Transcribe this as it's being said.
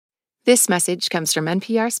This message comes from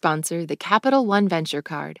NPR sponsor, the Capital One Venture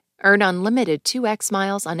Card. Earn unlimited 2x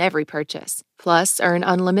miles on every purchase. Plus, earn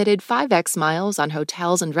unlimited 5x miles on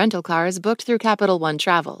hotels and rental cars booked through Capital One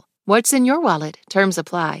Travel. What's in your wallet? Terms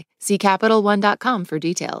apply. See CapitalOne.com for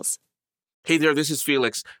details. Hey there, this is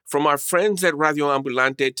Felix. From our friends at Radio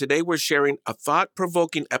Ambulante, today we're sharing a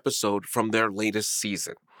thought-provoking episode from their latest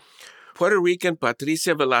season. Puerto Rican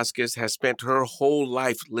Patricia Velázquez has spent her whole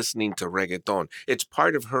life listening to reggaeton. It's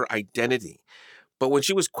part of her identity. But when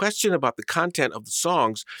she was questioned about the content of the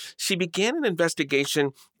songs, she began an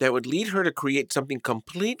investigation that would lead her to create something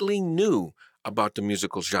completely new about the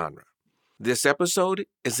musical genre. This episode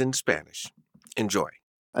is in Spanish. Enjoy.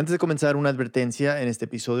 Antes de comenzar, una advertencia: en este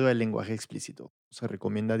episodio hay lenguaje explícito. Se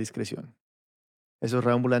recomienda discreción. Eso es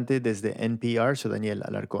Radio Ambulante desde NPR, soy Daniel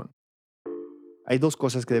Alarcón. Hay dos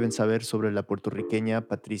cosas que deben saber sobre la puertorriqueña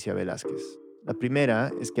Patricia Velázquez. La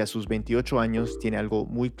primera es que a sus 28 años tiene algo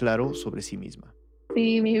muy claro sobre sí misma.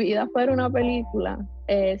 Si mi vida fuera una película,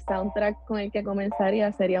 el soundtrack con el que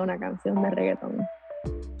comenzaría sería una canción de reggaetón.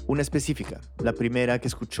 Una específica, la primera que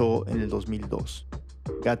escuchó en el 2002.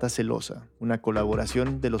 Gata Celosa, una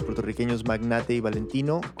colaboración de los puertorriqueños Magnate y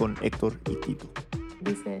Valentino con Héctor y Tito.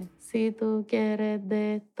 Dice, si tú quieres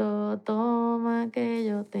de esto, toma que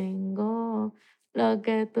yo tengo lo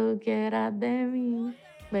que tú quieras de mí.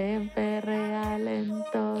 Ven, perrea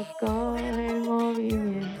lento, coge el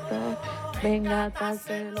movimiento. Ven, gata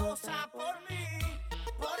celosa por mí.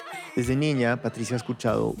 Desde niña, Patricia ha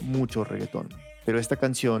escuchado mucho reggaetón. Pero esta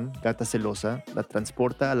canción, Gata Celosa, la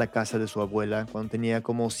transporta a la casa de su abuela cuando tenía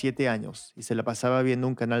como 7 años y se la pasaba viendo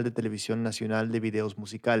un canal de televisión nacional de videos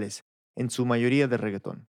musicales, en su mayoría de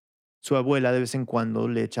reggaetón. Su abuela de vez en cuando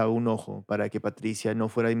le echaba un ojo para que Patricia no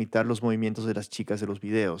fuera a imitar los movimientos de las chicas de los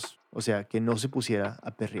videos, o sea, que no se pusiera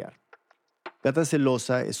a perrear. Gata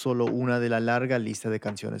Celosa es solo una de la larga lista de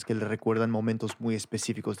canciones que le recuerdan momentos muy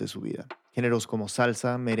específicos de su vida. Géneros como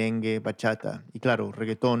salsa, merengue, bachata y claro,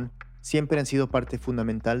 reggaetón siempre han sido parte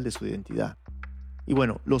fundamental de su identidad. Y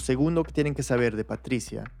bueno, lo segundo que tienen que saber de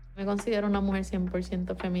Patricia: me considero una mujer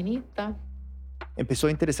 100% feminista. Empezó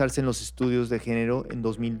a interesarse en los estudios de género en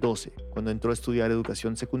 2012, cuando entró a estudiar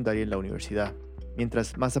educación secundaria en la universidad.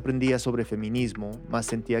 Mientras más aprendía sobre feminismo, más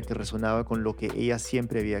sentía que resonaba con lo que ella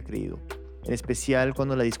siempre había creído, en especial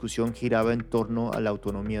cuando la discusión giraba en torno a la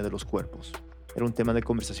autonomía de los cuerpos. Era un tema de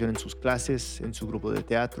conversación en sus clases, en su grupo de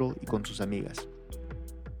teatro y con sus amigas.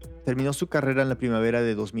 Terminó su carrera en la primavera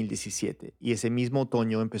de 2017 y ese mismo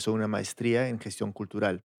otoño empezó una maestría en gestión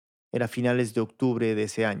cultural. Era finales de octubre de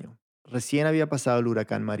ese año. Recién había pasado el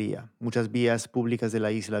huracán María. Muchas vías públicas de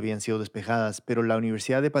la isla habían sido despejadas, pero la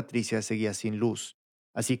Universidad de Patricia seguía sin luz.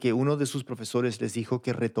 Así que uno de sus profesores les dijo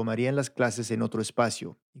que retomarían las clases en otro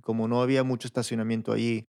espacio, y como no había mucho estacionamiento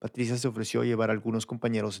allí, Patricia se ofreció a llevar a algunos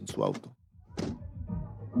compañeros en su auto.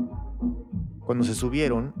 Cuando se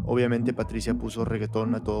subieron, obviamente Patricia puso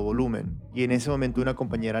reggaetón a todo volumen, y en ese momento una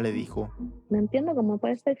compañera le dijo: No entiendo cómo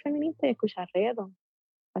puedes ser feminista y escuchar reggaetón.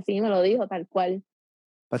 Así me lo dijo, tal cual.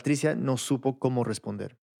 Patricia no supo cómo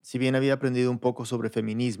responder. Si bien había aprendido un poco sobre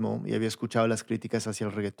feminismo y había escuchado las críticas hacia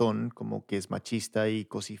el reggaetón, como que es machista y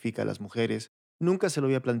cosifica a las mujeres, nunca se lo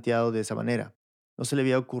había planteado de esa manera. No se le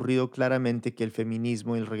había ocurrido claramente que el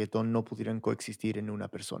feminismo y el reggaetón no pudieran coexistir en una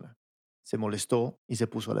persona. Se molestó y se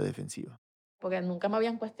puso a la defensiva. Porque nunca me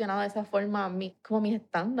habían cuestionado de esa forma como mis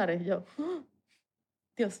estándares. Yo,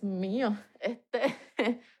 Dios mío,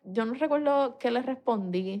 yo no recuerdo qué le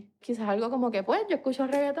respondí. Quizás algo como que, pues, yo escucho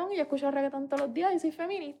reggaetón todos los días y soy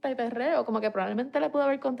feminista y perreo. Como que probablemente le pude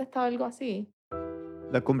haber contestado algo así.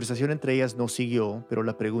 La conversación entre ellas no siguió, pero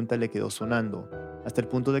la pregunta le quedó sonando, hasta el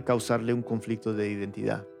punto de causarle un conflicto de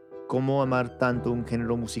identidad. ¿Cómo amar tanto un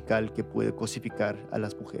género musical que puede cosificar a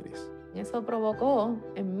las mujeres? Eso provocó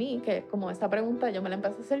en mí que como esa pregunta yo me la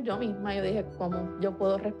empecé a hacer yo misma. Yo dije, ¿cómo yo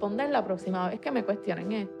puedo responder la próxima vez que me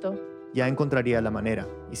cuestionen esto? Ya encontraría la manera,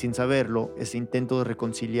 y sin saberlo, ese intento de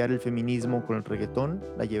reconciliar el feminismo con el reggaetón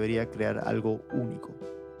la llevaría a crear algo único.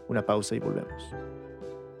 Una pausa y volvemos.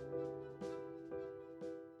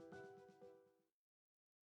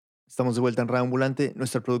 Estamos de vuelta en Radio Ambulante.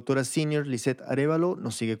 Nuestra productora senior, Lisette Arévalo,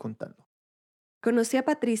 nos sigue contando. Conocí a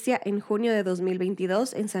Patricia en junio de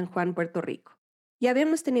 2022 en San Juan, Puerto Rico. Ya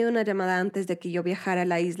habíamos tenido una llamada antes de que yo viajara a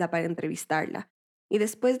la isla para entrevistarla, y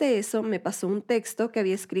después de eso me pasó un texto que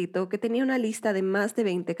había escrito que tenía una lista de más de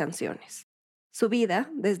 20 canciones. Su vida,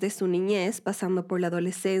 desde su niñez, pasando por la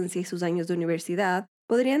adolescencia y sus años de universidad,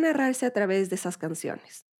 podría narrarse a través de esas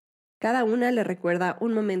canciones. Cada una le recuerda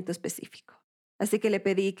un momento específico, así que le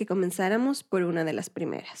pedí que comenzáramos por una de las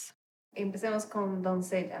primeras. Empecemos con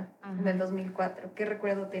Doncella, del 2004. ¿Qué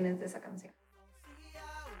recuerdo tienes de esa canción?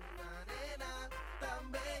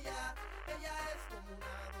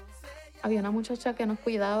 Había una muchacha que nos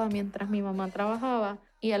cuidaba mientras mi mamá trabajaba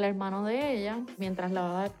y el hermano de ella, mientras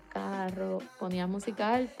lavaba el carro, ponía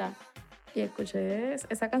música alta y escuché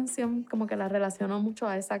esa canción, como que la relacionó mucho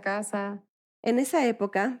a esa casa. En esa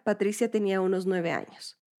época, Patricia tenía unos 9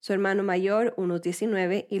 años, su hermano mayor unos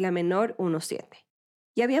 19 y la menor unos 7.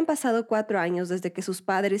 Y habían pasado 4 años desde que sus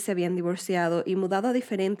padres se habían divorciado y mudado a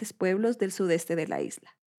diferentes pueblos del sudeste de la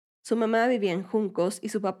isla. Su mamá vivía en Juncos y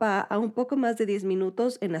su papá a un poco más de 10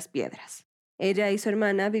 minutos en Las Piedras. Ella y su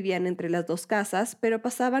hermana vivían entre las dos casas, pero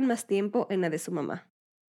pasaban más tiempo en la de su mamá.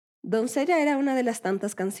 Doncella era una de las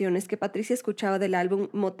tantas canciones que Patricia escuchaba del álbum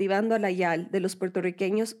Motivando a la Yal de los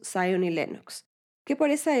puertorriqueños Zion y Lennox, que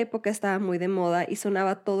por esa época estaba muy de moda y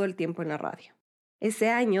sonaba todo el tiempo en la radio.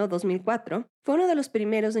 Ese año, 2004, fue uno de los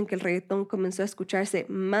primeros en que el reggaetón comenzó a escucharse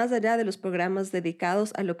más allá de los programas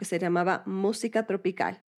dedicados a lo que se llamaba música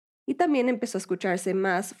tropical, y también empezó a escucharse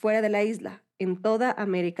más fuera de la isla, en toda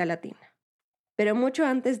América Latina. Pero mucho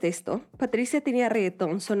antes de esto, Patricia tenía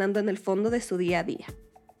reggaetón sonando en el fondo de su día a día.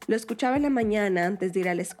 Lo escuchaba en la mañana antes de ir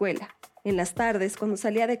a la escuela, en las tardes cuando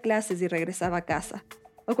salía de clases y regresaba a casa,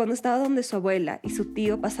 o cuando estaba donde su abuela y su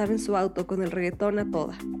tío pasaba en su auto con el reggaetón a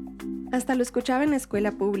toda. Hasta lo escuchaba en la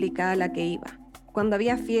escuela pública a la que iba. Cuando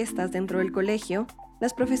había fiestas dentro del colegio,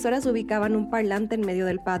 las profesoras ubicaban un parlante en medio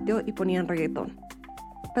del patio y ponían reggaetón.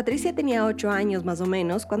 Patricia tenía 8 años más o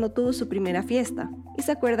menos cuando tuvo su primera fiesta y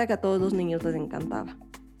se acuerda que a todos los niños les encantaba.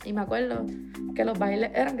 Y me acuerdo que los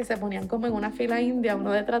bailes eran que se ponían como en una fila india,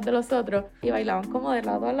 uno detrás de los otros, y bailaban como de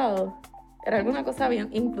lado a lado. Era alguna cosa bien,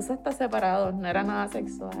 incluso hasta separados, no era nada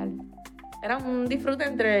sexual. Era un disfrute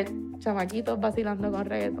entre chamaquitos vacilando con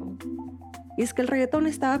reggaetón. Y es que el reggaetón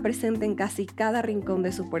estaba presente en casi cada rincón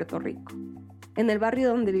de su Puerto Rico. En el barrio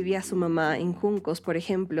donde vivía su mamá, en Juncos, por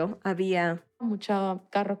ejemplo, había muchos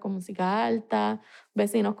carros con música alta,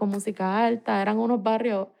 vecinos con música alta. Eran unos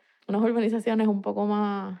barrios, unas urbanizaciones un poco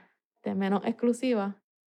menos exclusivas.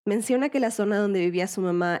 Menciona que la zona donde vivía su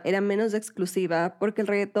mamá era menos exclusiva porque el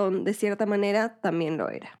reggaetón, de cierta manera, también lo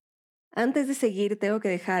era. Antes de seguir, tengo que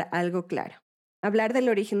dejar algo claro. Hablar del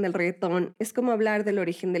origen del reggaetón es como hablar del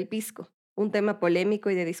origen del pisco, un tema polémico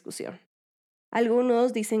y de discusión.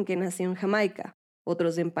 Algunos dicen que nació en Jamaica,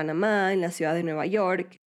 otros en Panamá, en la ciudad de Nueva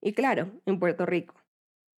York y, claro, en Puerto Rico.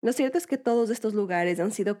 Lo cierto es que todos estos lugares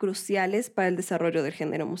han sido cruciales para el desarrollo del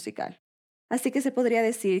género musical. Así que se podría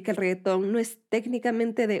decir que el reggaetón no es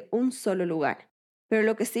técnicamente de un solo lugar. Pero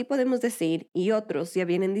lo que sí podemos decir, y otros ya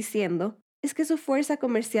vienen diciendo, es que su fuerza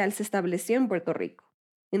comercial se estableció en Puerto Rico.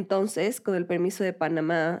 Entonces, con el permiso de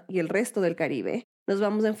Panamá y el resto del Caribe, nos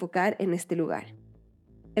vamos a enfocar en este lugar.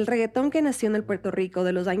 El reggaetón que nació en el Puerto Rico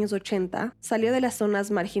de los años 80 salió de las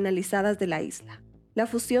zonas marginalizadas de la isla. La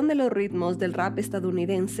fusión de los ritmos del rap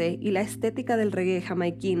estadounidense y la estética del reggae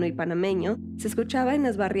jamaiquino y panameño se escuchaba en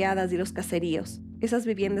las barriadas y los caseríos, esas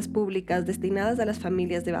viviendas públicas destinadas a las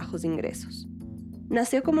familias de bajos ingresos.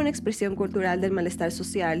 Nació como una expresión cultural del malestar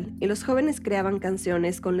social y los jóvenes creaban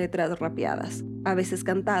canciones con letras rapeadas, a veces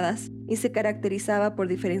cantadas, y se caracterizaba por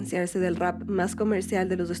diferenciarse del rap más comercial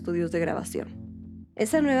de los estudios de grabación.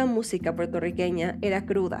 Esa nueva música puertorriqueña era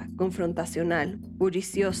cruda, confrontacional,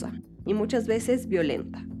 bulliciosa y muchas veces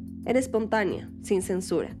violenta. Era espontánea, sin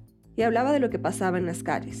censura, y hablaba de lo que pasaba en las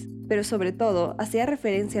calles, pero sobre todo hacía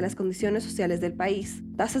referencia a las condiciones sociales del país,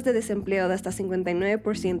 tasas de desempleo de hasta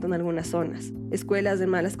 59% en algunas zonas, escuelas de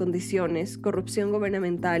malas condiciones, corrupción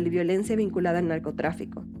gubernamental y violencia vinculada al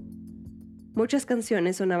narcotráfico. Muchas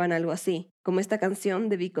canciones sonaban algo así, como esta canción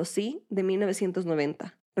de Vico C de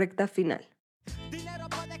 1990, Recta Final. Dinero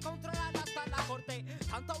puede controlar hasta la corte,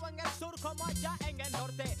 tanto en el sur como allá en el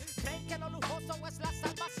norte. Creen que lo lujoso es la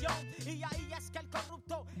salvación, y ahí es que el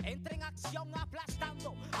corrupto entra en acción,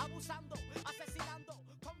 aplastando, abusando, asesinando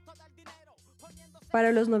con todo el dinero.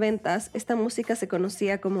 Para los 90s, esta música se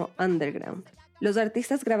conocía como underground. Los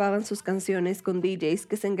artistas grababan sus canciones con DJs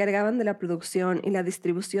que se encargaban de la producción y la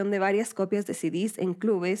distribución de varias copias de CDs en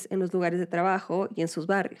clubes, en los lugares de trabajo y en sus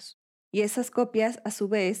barrios. Y esas copias, a su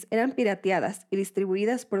vez, eran pirateadas y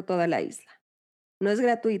distribuidas por toda la isla. No es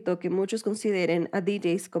gratuito que muchos consideren a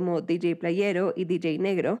DJs como DJ Playero y DJ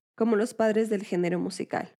Negro como los padres del género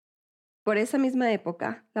musical. Por esa misma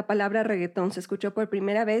época, la palabra reggaetón se escuchó por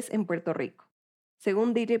primera vez en Puerto Rico.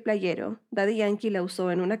 Según DJ Playero, Daddy Yankee la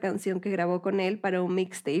usó en una canción que grabó con él para un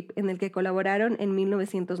mixtape en el que colaboraron en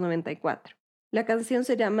 1994. La canción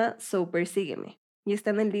se llama So Persígueme y está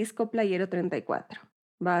en el disco Playero 34.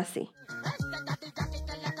 Va así.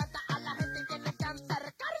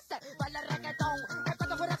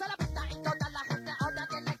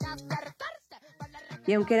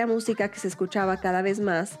 Y aunque era música que se escuchaba cada vez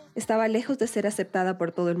más, estaba lejos de ser aceptada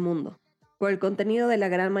por todo el mundo. Por el contenido de la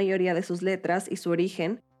gran mayoría de sus letras y su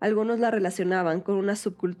origen, algunos la relacionaban con una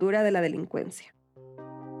subcultura de la delincuencia.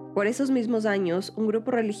 Por esos mismos años, un grupo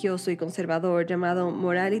religioso y conservador llamado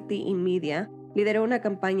Morality in Media lideró una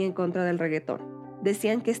campaña en contra del reggaetón.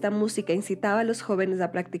 Decían que esta música incitaba a los jóvenes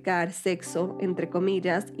a practicar sexo, entre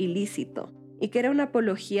comillas, ilícito, y que era una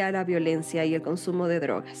apología a la violencia y el consumo de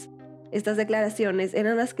drogas. Estas declaraciones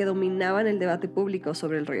eran las que dominaban el debate público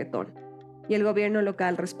sobre el reggaetón, y el gobierno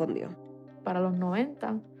local respondió. Para los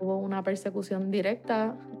 90 hubo una persecución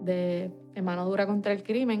directa de mano dura contra el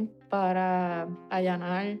crimen para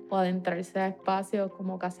allanar o adentrarse a espacios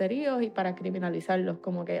como caseríos y para criminalizarlos,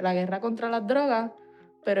 como que la guerra contra las drogas,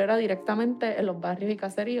 pero era directamente en los barrios y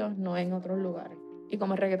caseríos, no en otros lugares. Y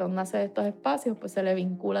como el reggaetón nace de estos espacios, pues se le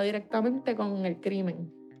vincula directamente con el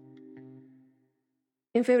crimen.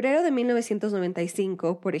 En febrero de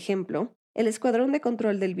 1995, por ejemplo, el Escuadrón de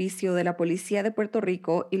Control del Vicio de la Policía de Puerto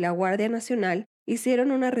Rico y la Guardia Nacional hicieron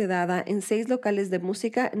una redada en 6 locales de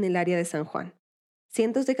música en el área de San Juan.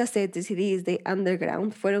 Cientos de cassettes y CDs de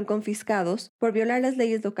underground fueron confiscados por violar las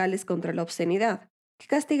leyes locales contra la obscenidad, que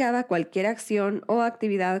castigaba cualquier acción o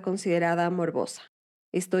actividad considerada morbosa.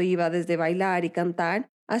 Esto iba desde bailar y cantar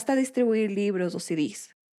hasta distribuir libros o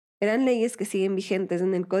CDs. Eran leyes que siguen vigentes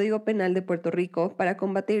en el Código Penal de Puerto Rico para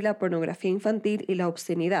combatir la pornografía infantil y la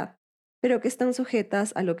obscenidad, pero que están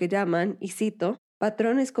sujetas a lo que llaman, y cito,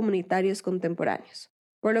 patrones comunitarios contemporáneos,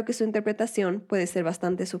 por lo que su interpretación puede ser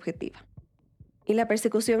bastante subjetiva. Y la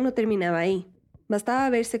persecución no terminaba ahí. Bastaba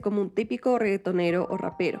verse como un típico reggaetonero o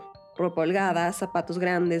rapero, ropa holgada, zapatos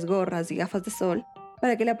grandes, gorras y gafas de sol,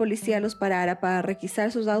 para que la policía los parara para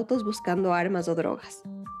requisar sus autos buscando armas o drogas.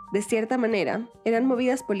 De cierta manera, eran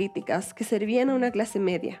movidas políticas que servían a una clase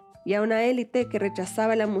media y a una élite que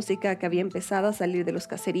rechazaba la música que había empezado a salir de los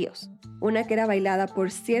caseríos, una que era bailada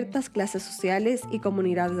por ciertas clases sociales y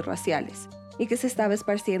comunidades raciales, y que se estaba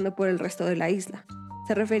esparciendo por el resto de la isla.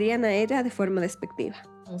 Se referían a ella de forma despectiva.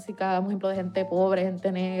 Música, por ejemplo, de gente pobre,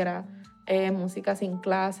 gente negra, música sin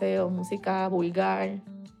clase o música vulgar.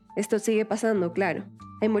 Esto sigue pasando, claro.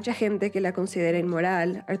 Hay mucha gente que la considera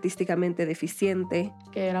inmoral, artísticamente deficiente.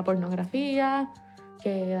 Que era pornografía,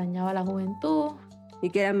 que dañaba a la juventud. Y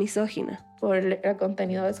que era misógina. Por el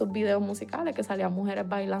contenido de sus videos musicales, que salían mujeres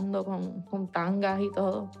bailando con tangas y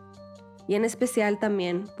todo. Y en especial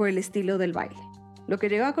también por el estilo del baile. Lo que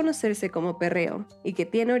llegó a conocerse como perreo y que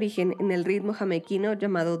tiene origen en el ritmo jamaiquino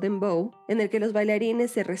llamado dembow, en el que los bailarines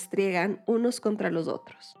se restriegan unos contra los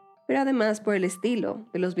otros. Pero además por el estilo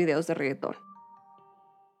de los videos de reggaetón.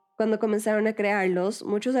 Cuando comenzaron a crearlos,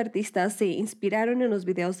 muchos artistas se inspiraron en los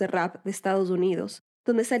videos de rap de Estados Unidos,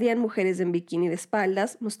 donde salían mujeres en bikini de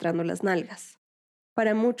espaldas mostrando las nalgas.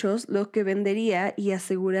 Para muchos, lo que vendería y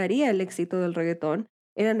aseguraría el éxito del reggaetón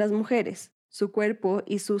eran las mujeres, su cuerpo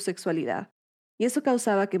y su sexualidad. Y eso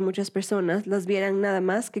causaba que muchas personas las vieran nada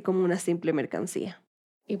más que como una simple mercancía.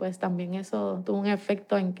 Y pues también eso tuvo un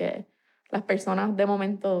efecto en que las personas de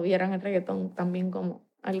momento vieran el reggaetón también como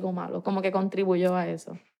algo malo, como que contribuyó a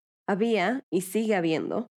eso. Había, y sigue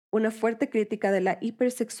habiendo, una fuerte crítica de la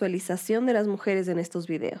hipersexualización de las mujeres en estos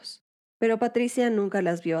videos. Pero Patricia nunca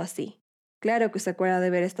las vio así. Claro que se acuerda de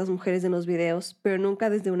ver a estas mujeres en los videos, pero nunca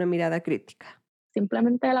desde una mirada crítica.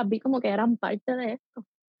 Simplemente las vi como que eran parte de esto.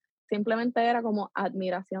 Simplemente era como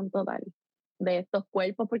admiración total de estos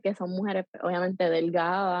cuerpos, porque son mujeres obviamente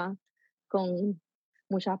delgadas, con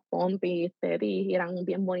muchas pompis, tetis, y eran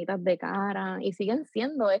bien bonitas de cara, y siguen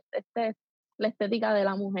siendo la estética de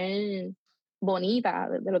la mujer bonita,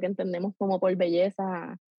 de lo que entendemos como por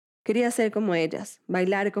belleza. Quería ser como ellas,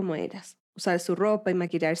 bailar como ellas, usar su ropa y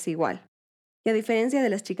maquillarse igual. Y a diferencia de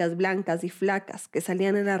las chicas blancas y flacas que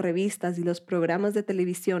salían en las revistas y los programas de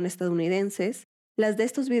televisión estadounidenses, las de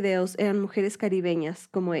estos videos eran mujeres caribeñas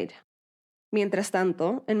como ella. Mientras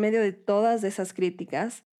tanto, en medio de todas esas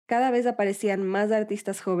críticas, cada vez aparecían más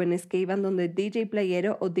artistas jóvenes que iban donde DJ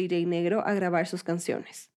playero o DJ negro a grabar sus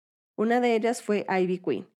canciones. Una de ellas fue Ivy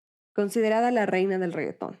Queen, considerada la reina del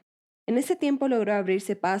reggaetón. En ese tiempo logró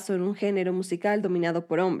abrirse paso en un género musical dominado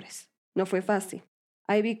por hombres. No fue fácil.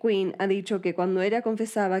 Ivy Queen ha dicho que cuando ella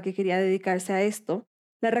confesaba que quería dedicarse a esto,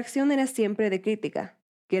 la reacción era siempre de crítica,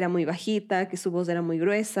 que era muy bajita, que su voz era muy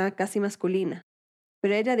gruesa, casi masculina.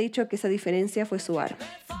 Pero ella ha dicho que esa diferencia fue su arma.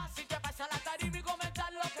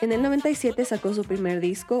 En el 97 sacó su primer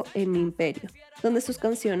disco, En mi Imperio, donde sus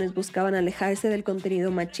canciones buscaban alejarse del contenido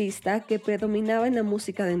machista que predominaba en la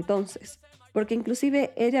música de entonces, porque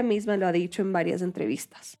inclusive ella misma lo ha dicho en varias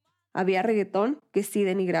entrevistas. Había reggaetón que sí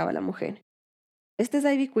denigraba a la mujer. Este es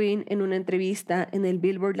Ivy Queen en una entrevista en el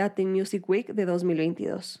Billboard Latin Music Week de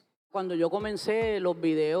 2022. Cuando yo comencé los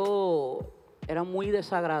videos era muy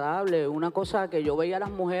desagradable. Una cosa que yo veía a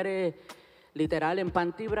las mujeres literal en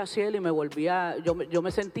panty y brasier y me volvía, yo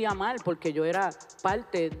me sentía mal porque yo era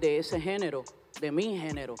parte de ese género, de mi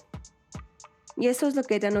género. Y eso es lo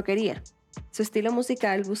que ella no quería. Su estilo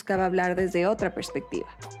musical buscaba hablar desde otra perspectiva.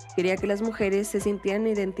 Quería que las mujeres se sintieran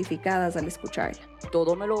identificadas al escucharla.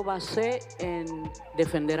 Todo me lo basé en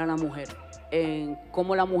defender a la mujer, en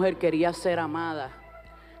cómo la mujer quería ser amada,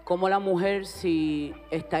 cómo la mujer, si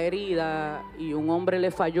está herida y un hombre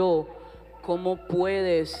le falló, cómo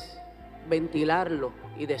puedes ventilarlo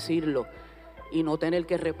y decirlo y no tener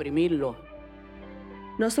que reprimirlo.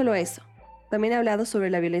 No solo eso, también ha hablado sobre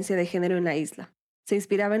la violencia de género en la isla. Se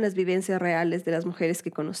inspiraba en las vivencias reales de las mujeres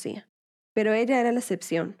que conocía. Pero ella era la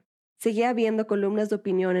excepción. Seguía habiendo columnas de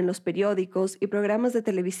opinión en los periódicos y programas de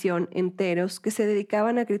televisión enteros que se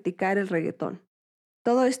dedicaban a criticar el reggaetón.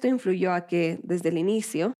 Todo esto influyó a que, desde el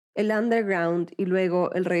inicio, el underground y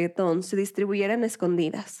luego el reggaetón se distribuyeran a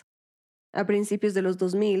escondidas. A principios de los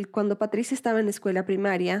 2000, cuando Patricia estaba en la escuela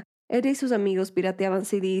primaria, ella y sus amigos pirateaban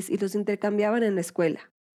CDs y los intercambiaban en la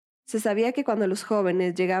escuela. Se sabía que cuando los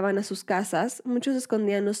jóvenes llegaban a sus casas, muchos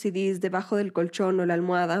escondían los CDs debajo del colchón o la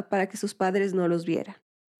almohada para que sus padres no los vieran.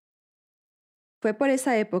 Fue por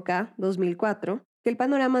esa época, 2004, que el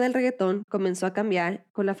panorama del reggaetón comenzó a cambiar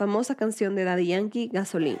con la famosa canción de Daddy Yankee,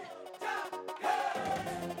 Gasolina.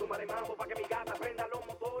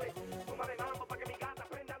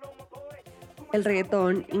 El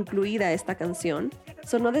reggaetón, incluida esta canción,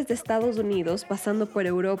 sonó desde Estados Unidos pasando por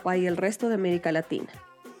Europa y el resto de América Latina.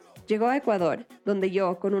 Llegó a Ecuador, donde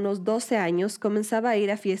yo, con unos 12 años, comenzaba a ir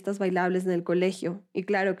a fiestas bailables en el colegio, y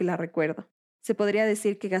claro que la recuerdo. Se podría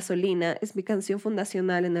decir que Gasolina es mi canción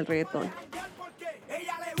fundacional en el reggaetón.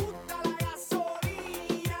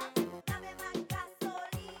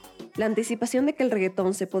 La anticipación de que el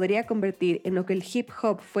reggaetón se podría convertir en lo que el hip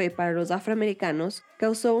hop fue para los afroamericanos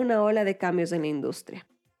causó una ola de cambios en la industria.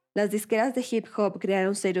 Las disqueras de hip hop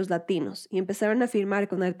crearon sellos latinos y empezaron a firmar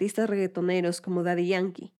con artistas reggaetoneros como Daddy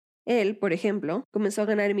Yankee. Él, por ejemplo, comenzó a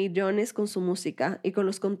ganar millones con su música y con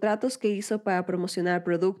los contratos que hizo para promocionar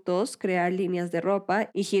productos, crear líneas de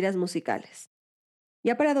ropa y giras musicales.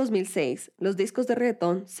 Ya para 2006, los discos de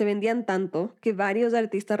reggaetón se vendían tanto que varios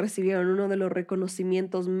artistas recibieron uno de los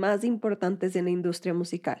reconocimientos más importantes de la industria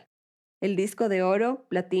musical, el disco de oro,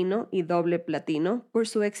 platino y doble platino por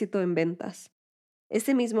su éxito en ventas.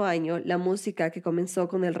 Ese mismo año, la música que comenzó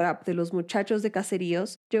con el rap de los muchachos de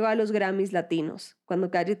caseríos llegó a los Grammys latinos, cuando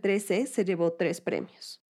Calle 13 se llevó 3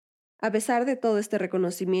 premios. A pesar de todo este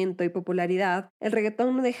reconocimiento y popularidad, el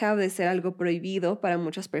reggaetón no dejaba de ser algo prohibido para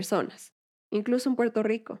muchas personas, incluso en Puerto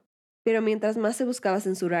Rico. Pero mientras más se buscaba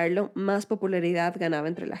censurarlo, más popularidad ganaba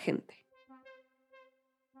entre la gente.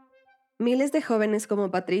 Miles de jóvenes como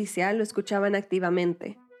Patricia lo escuchaban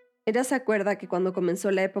activamente. Ella se acuerda que cuando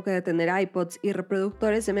comenzó la época de tener iPods y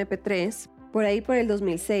reproductores MP3, por ahí por el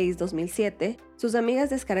 2006-2007, sus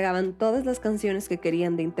amigas descargaban todas las canciones que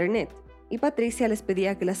querían de internet, y Patricia les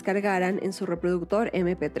pedía que las cargaran en su reproductor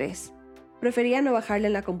MP3. Prefería no bajarla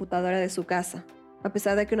en la computadora de su casa, a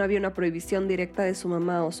pesar de que no había una prohibición directa de su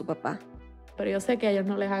mamá o su papá. Pero yo sé que a ellos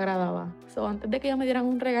no les agradaba. Antes de que ellos me dieran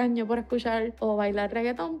un regaño por escuchar o bailar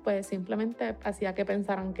reggaetón, pues simplemente hacía que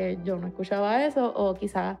pensaran que yo no escuchaba eso o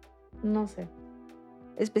quizás, no sé.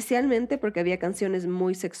 Especialmente porque había canciones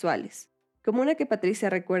muy sexuales, como una que Patricia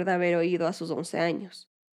recuerda haber oído a sus 11 años.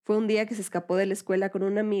 Fue un día que se escapó de la escuela con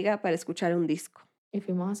una amiga para escuchar un disco. Y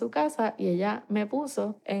fuimos a su casa y ella me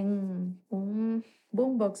puso en un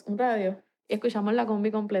boombox, un radio, y escuchamos la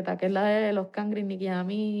combi completa, que es la de los Cangri, Nicky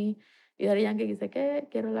Ami y Daddy Yankee, que dice, ¿qué?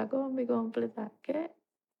 Quiero la combi completa, ¿qué?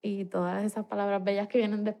 Y todas esas palabras bellas que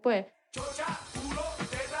vienen después. Chocha, culo,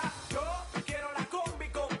 teta, yo quiero la combi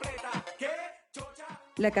completa, ¿qué? Chocha.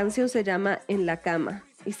 La canción se llama En la cama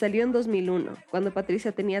y salió en 2001, cuando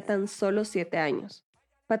Patricia tenía tan solo 7 años.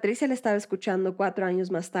 Patricia la estaba escuchando 4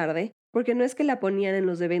 años más tarde, porque no es que la ponían en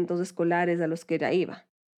los eventos escolares a los que ella iba,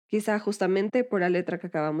 quizá justamente por la letra que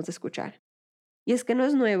acabamos de escuchar. Y es que no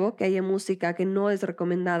es nuevo que haya música que no es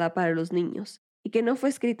recomendada para los niños y que no fue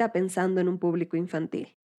escrita pensando en un público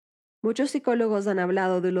infantil. Muchos psicólogos han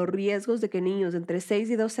hablado de los riesgos de que niños de entre 6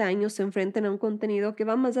 y 12 años se enfrenten a un contenido que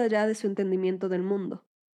va más allá de su entendimiento del mundo.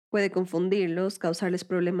 Puede confundirlos, causarles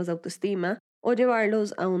problemas de autoestima o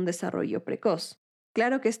llevarlos a un desarrollo precoz.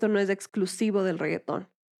 Claro que esto no es exclusivo del reggaetón.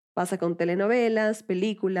 Pasa con telenovelas,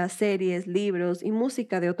 películas, series, libros y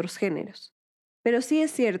música de otros géneros. Pero sí es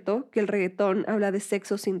cierto que el reggaetón habla de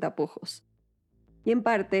sexo sin tapujos. Y en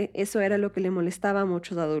parte eso era lo que le molestaba a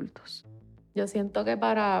muchos adultos. Yo siento que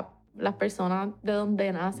para las personas de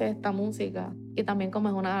donde nace esta música, y también como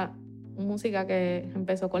es música que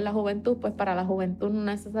empezó con la juventud, pues para la juventud no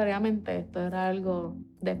necesariamente esto era algo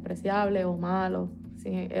despreciable o malo.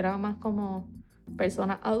 Sí, era más como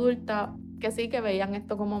personas adultas que sí que veían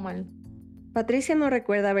esto como mal. Patricia no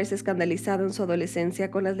recuerda haberse escandalizado en su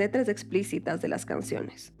adolescencia con las letras explícitas de las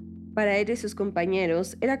canciones. Para ella y sus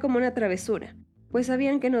compañeros era como una travesura, pues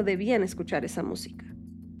sabían que no debían escuchar esa música.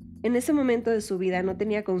 En ese momento de su vida no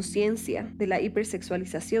tenía conciencia de la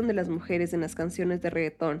hipersexualización de las mujeres en las canciones de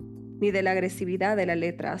reggaetón, ni de la agresividad de la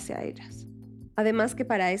letra hacia ellas. Además que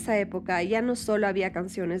para esa época ya no solo había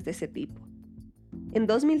canciones de ese tipo. En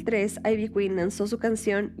 2003, Ivy Queen lanzó su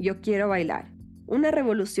canción Yo Quiero Bailar, una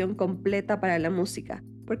revolución completa para la música,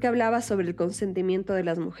 porque hablaba sobre el consentimiento de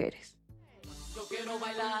las mujeres. Yo quiero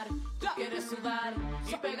bailar, tú quieres sudar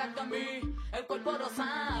y pegarte a mí, el cuerpo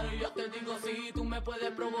rosar. Yo te digo si tú me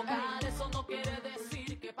puedes provocar, eso no quiere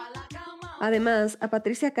decir que pa' la cama. Además, a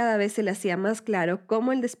Patricia cada vez se le hacía más claro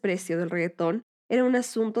cómo el desprecio del reggaetón era un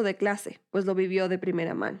asunto de clase, pues lo vivió de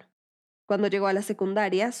primera mano. Cuando llegó a la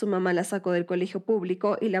secundaria, su mamá la sacó del colegio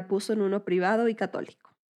público y la puso en uno privado y católico.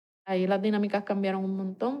 Ahí las dinámicas cambiaron un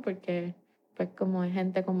montón porque pues como hay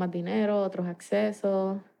gente con más dinero, otros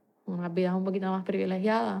accesos, unas vidas un poquito más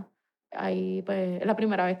privilegiadas. Ahí pues es la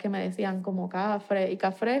primera vez que me decían como cafre, y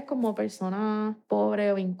cafre es como persona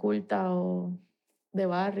pobre o inculta o de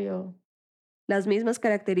barrio. Las mismas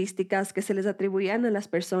características que se les atribuían a las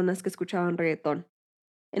personas que escuchaban reggaetón.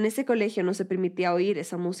 En ese colegio no se permitía oír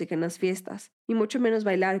esa música en las fiestas, y mucho menos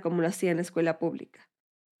bailar como lo hacía en la escuela pública.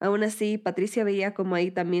 Aún así, Patricia veía como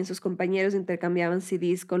ahí también sus compañeros intercambiaban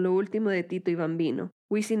CDs con lo último de Tito y Bambino,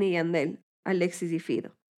 Wisin y Yandel, Alexis y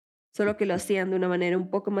Fido, solo que lo hacían de una manera un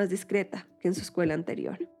poco más discreta que en su escuela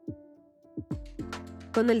anterior.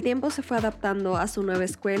 Con el tiempo se fue adaptando a su nueva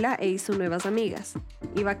escuela e hizo nuevas amigas.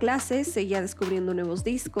 Iba a clases, seguía descubriendo nuevos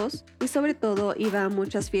discos y sobre todo iba a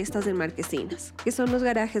muchas fiestas en marquesinas, que son los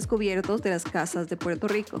garajes cubiertos de las casas de Puerto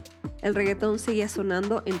Rico. El reggaetón seguía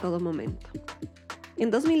sonando en todo momento.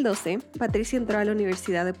 En 2012, Patricia entró a la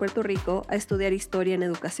Universidad de Puerto Rico a estudiar historia en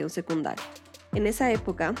educación secundaria. En esa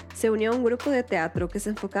época, se unió a un grupo de teatro que se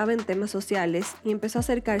enfocaba en temas sociales y empezó a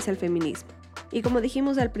acercarse al feminismo. Y como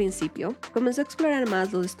dijimos al principio, comenzó a explorar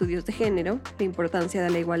más los estudios de género, la importancia de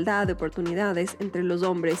la igualdad de oportunidades entre los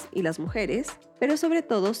hombres y las mujeres, pero sobre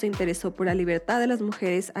todo se interesó por la libertad de las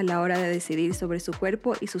mujeres a la hora de decidir sobre su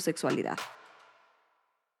cuerpo y su sexualidad.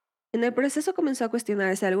 En el proceso comenzó a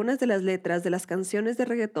cuestionarse algunas de las letras de las canciones de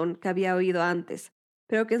reggaetón que había oído antes,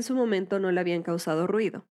 pero que en su momento no le habían causado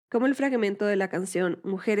ruido, como el fragmento de la canción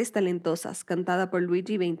Mujeres Talentosas, cantada por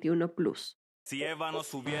Luigi 21 Plus. Si Eva no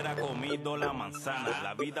se hubiera comido la manzana,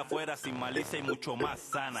 la vida fuera sin malicia y mucho más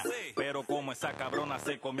sana. Pero como esa cabrona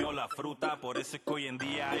se comió la fruta, por eso es que hoy en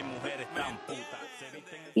día hay mujeres tan putas.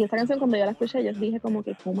 Y esa canción cuando yo la escuché, yo dije como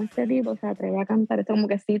que cómo este tipo se atreve a cantar esto, como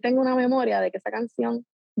que sí tengo una memoria de que esa canción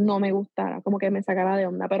no me gustara, como que me sacara de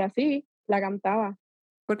onda, pero así la cantaba.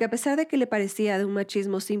 Porque a pesar de que le parecía de un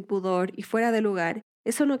machismo sin pudor y fuera de lugar,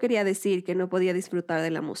 eso no quería decir que no podía disfrutar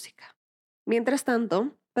de la música. Mientras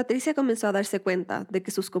tanto, Patricia comenzó a darse cuenta de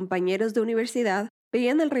que sus compañeros de universidad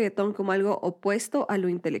veían el reggaetón como algo opuesto a lo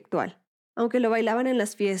intelectual. Aunque lo bailaban en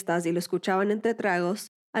las fiestas y lo escuchaban entre tragos,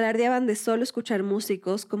 alardeaban de solo escuchar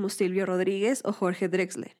músicos como Silvio Rodríguez o Jorge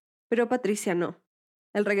Drexler. Pero Patricia no.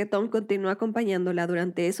 El reggaetón continuó acompañándola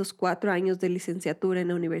durante esos 4 años de licenciatura en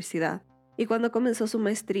la universidad y cuando comenzó su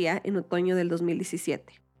maestría en otoño del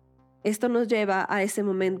 2017. Esto nos lleva a ese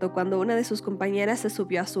momento cuando una de sus compañeras se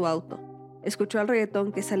subió a su auto. Escuchó el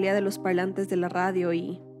reggaetón que salía de los parlantes de la radio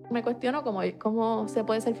y... Me cuestiono cómo se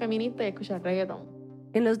puede ser feminista y escuchar reggaetón.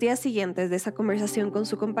 En los días siguientes de esa conversación con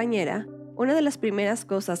su compañera, una de las primeras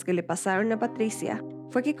cosas que le pasaron a Patricia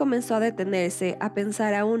fue que comenzó a detenerse a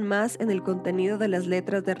pensar aún más en el contenido de las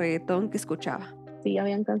letras de reggaetón que escuchaba. Sí,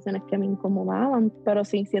 habían canciones que me incomodaban, pero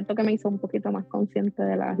sí siento que me hizo un poquito más consciente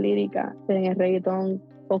de las líricas en el reggaetón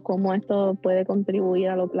o cómo esto puede contribuir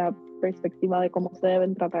a la perspectiva de cómo se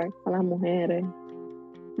deben tratar a las mujeres.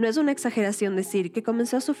 No es una exageración decir que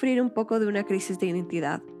comenzó a sufrir un poco de una crisis de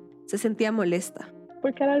identidad. Se sentía molesta.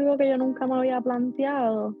 Porque era algo que yo nunca me había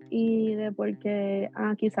planteado y de porque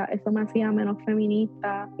quizás eso me hacía menos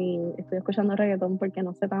feminista y estoy escuchando reggaetón porque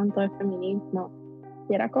no sé tanto de feminismo.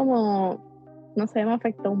 Y era como, no sé, me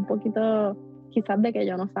afectó un poquito quizás de que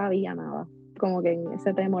yo no sabía nada, como que en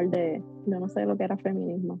ese temor de yo no sé lo que era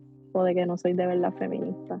feminismo o de que no soy de verdad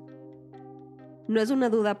feminista. No es una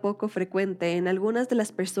duda poco frecuente en algunas de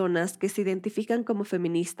las personas que se identifican como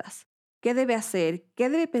feministas. ¿Qué debe hacer? ¿Qué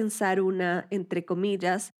debe pensar una, entre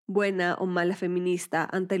comillas, buena o mala feminista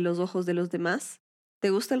ante los ojos de los demás?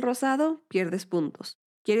 ¿Te gusta el rosado? Pierdes puntos.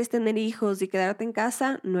 ¿Quieres tener hijos y quedarte en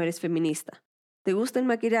casa? No eres feminista. ¿Te gusta el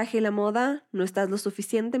maquillaje y la moda? No estás lo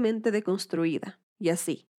suficientemente deconstruida. Y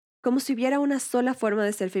así, como si hubiera una sola forma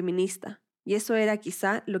de ser feminista. Y eso era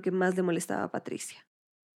quizá lo que más le molestaba a Patricia.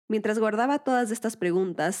 Mientras guardaba todas estas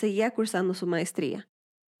preguntas, seguía cursando su maestría.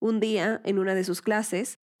 Un día, en una de sus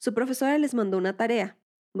clases, su profesora les mandó una tarea: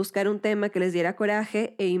 buscar un tema que les diera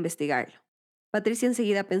coraje e investigarlo. Patricia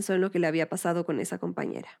enseguida pensó en lo que le había pasado con esa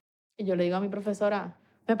compañera. Y yo le digo a mi profesora,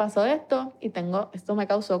 me pasó esto y esto me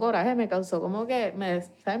causó coraje, me causó como que,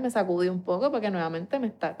 ¿sabes? Me sacudió un poco porque nuevamente me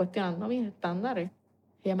está cuestionando mis estándares.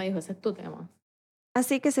 Y ella me dijo, ese es tu tema.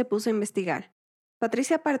 Así que se puso a investigar.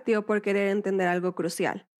 Patricia partió por querer entender algo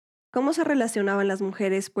crucial: cómo se relacionaban las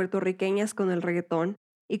mujeres puertorriqueñas con el reggaetón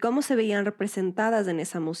y cómo se veían representadas en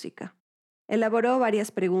esa música. Elaboró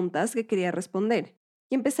varias preguntas que quería responder,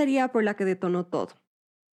 y empezaría por la que detonó todo.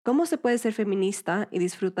 ¿Cómo se puede ser feminista y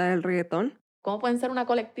disfrutar el reggaetón? ¿Cómo pueden ser una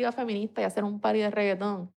colectiva feminista y hacer un party de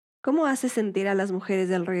reggaetón? ¿Cómo hace sentir a las mujeres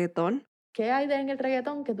del reggaetón? ¿Qué hay en el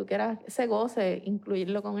reggaetón que tú quieras ese goce,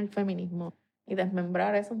 incluirlo con el feminismo y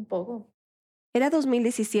desmembrar eso un poco? Era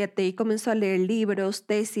 2017 y comenzó a leer libros,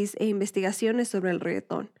 tesis e investigaciones sobre el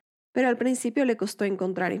reggaetón, pero al principio le costó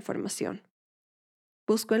encontrar información.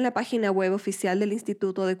 Buscó en la página web oficial del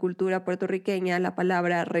Instituto de Cultura Puertorriqueña la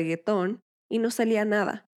palabra reggaetón y no salía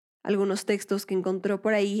nada. Algunos textos que encontró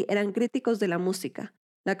por ahí eran críticos de la música.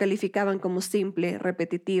 La calificaban como simple,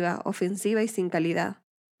 repetitiva, ofensiva y sin calidad.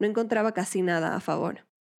 No encontraba casi nada a favor.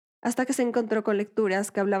 Hasta que se encontró con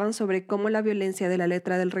lecturas que hablaban sobre cómo la violencia de la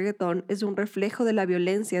letra del reggaetón es un reflejo de la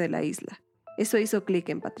violencia de la isla. Eso hizo clic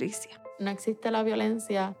en Patricia. No existe la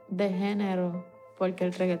violencia de género porque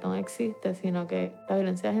el reggaetón existe, sino que la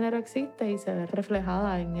violencia de género existe y se ve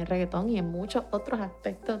reflejada en el reggaetón y en muchos otros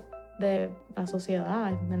aspectos de la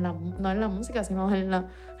sociedad, no en la música, sino en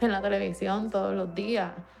la televisión todos los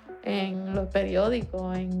días, en los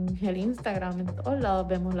periódicos, en el Instagram, en todos lados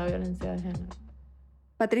vemos la violencia de género.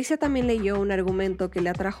 Patricia también leyó un argumento que le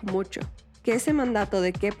atrajo mucho: que ese mandato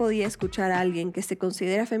de qué podía escuchar a alguien que se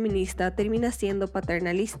considera feminista termina siendo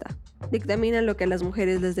paternalista. Dictamina lo que a las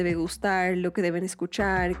mujeres les debe gustar, lo que deben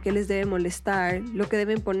escuchar, qué les debe molestar, lo que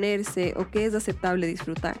deben ponerse o qué es aceptable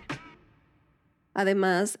disfrutar.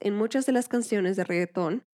 Además, en muchas de las canciones de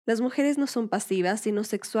reggaetón, las mujeres no son pasivas sino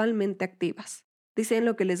sexualmente activas. Dicen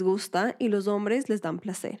lo que les gusta y los hombres les dan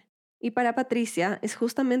placer. Y para Patricia es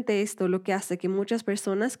justamente esto lo que hace que muchas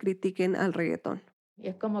personas critiquen al reggaetón. Y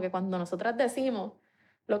es como que cuando nosotras decimos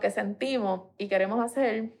lo que sentimos y queremos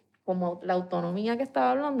hacer, como la autonomía que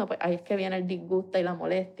estaba hablando, pues ahí es que viene el disgusto y la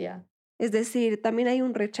molestia. Es decir, también hay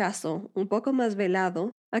un rechazo, un poco más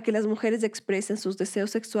velado, a que las mujeres expresen sus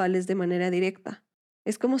deseos sexuales de manera directa.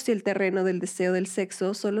 Es como si el terreno del deseo del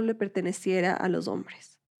sexo solo le perteneciera a los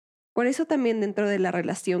hombres. Por eso también dentro de la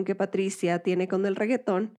relación que Patricia tiene con el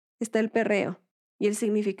reggaetón está el perreo y el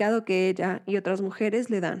significado que ella y otras mujeres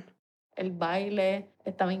le dan. El baile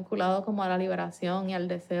está vinculado como a la liberación y al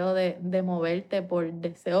deseo de moverte por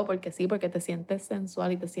deseo, porque sí, porque te sientes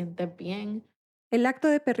sensual y te sientes bien. El acto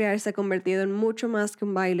de perrear se ha convertido en mucho más que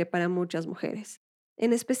un baile para muchas mujeres,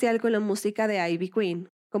 en especial con la música de Ivy Queen,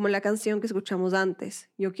 como la canción que escuchamos antes,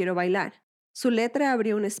 Yo Quiero Bailar. Su letra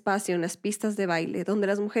abrió un espacio en las pistas de baile donde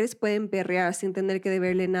las mujeres pueden perrear sin tener que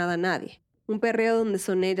deberle nada a nadie. Un perreo donde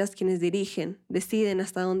son ellas quienes dirigen, deciden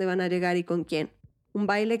hasta dónde van a llegar y con quién. Un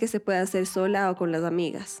baile que se puede hacer sola o con las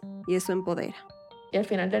amigas, y eso empodera. Y al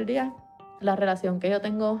final del día, la relación que yo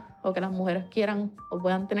tengo o que las mujeres quieran o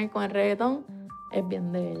puedan tener con el reggaetón es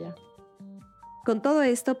bien de ella. Con todo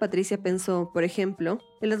esto, Patricia pensó, por ejemplo,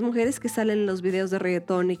 en las mujeres que salen en los videos de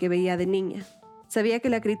reggaetón y que veía de niña. Sabía que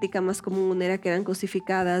la crítica más común era que eran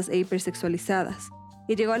cosificadas e hipersexualizadas,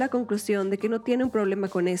 y llegó a la conclusión de que no tiene un problema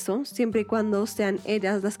con eso, siempre y cuando sean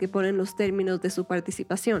ellas las que ponen los términos de su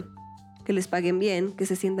participación, que les paguen bien, que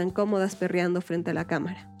se sientan cómodas perreando frente a la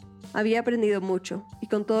cámara. Había aprendido mucho, y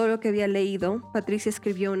con todo lo que había leído, Patricia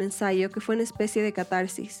escribió un ensayo que fue una especie de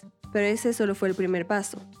catarsis, pero ese solo fue el primer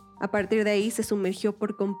paso. A partir de ahí se sumergió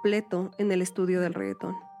por completo en el estudio del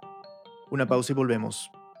reggaetón. Una pausa y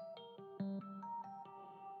volvemos.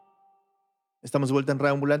 Estamos de vuelta en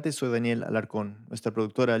Radio Ambulante, soy Daniel Alarcón. Nuestra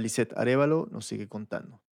productora Lisette Arévalo nos sigue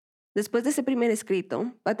contando. Después de ese primer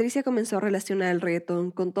escrito, Patricia comenzó a relacionar el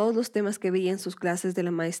reggaetón con todos los temas que veía en sus clases de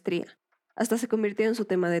la maestría. Hasta se convirtió en su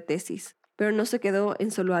tema de tesis, pero no se quedó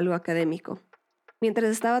en solo algo académico.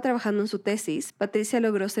 Mientras estaba trabajando en su tesis, Patricia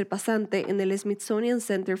logró ser pasante en el Smithsonian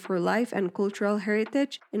Center for Life and Cultural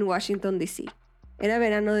Heritage en Washington, D.C. Era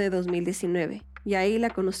verano de 2019, y ahí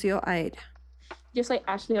la conoció a ella. Yo soy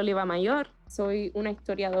Ashley Oliva Mayor, soy una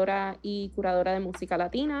historiadora y curadora de música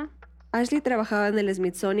latina. Ashley trabajaba en el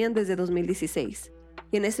Smithsonian desde 2016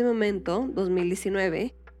 y en ese momento,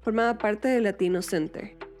 2019, formaba parte del Latino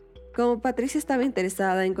Center. Como Patricia estaba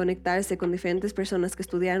interesada en conectarse con diferentes personas que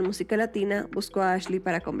estudiaran música latina, buscó a Ashley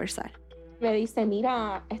para conversar. Me dice,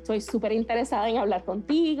 mira, estoy súper interesada en hablar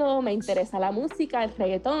contigo, me interesa la música, el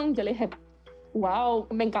reggaetón. Yo le dije, wow,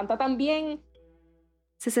 me encanta también.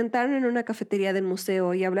 Se sentaron en una cafetería del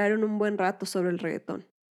museo y hablaron un buen rato sobre el reggaetón.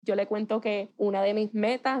 Yo le cuento que una de mis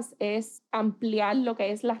metas es ampliar lo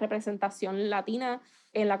que es la representación latina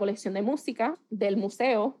en la colección de música del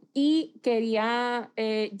museo y quería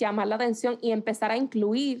llamar la atención y empezar a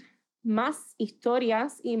incluir más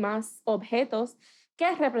historias y más objetos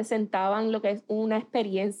que representaban lo que es una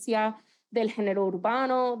experiencia del género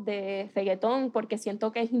urbano, de reggaetón, porque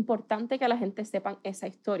siento que es importante que la gente sepa esa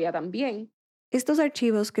historia también. Estos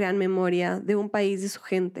archivos crean memoria de un país y de su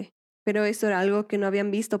gente, pero eso era algo que no habían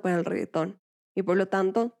visto para el reggaetón, y por lo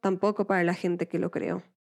tanto tampoco para la gente que lo creó.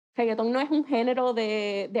 Reggaetón no es un género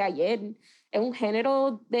de ayer, es un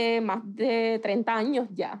género de más de 30 años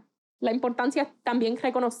ya. La importancia es también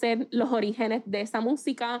reconocer los orígenes de esa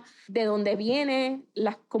música, de dónde viene,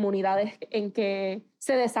 las comunidades en que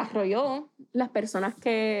se desarrolló, las personas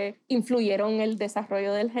que influyeron en el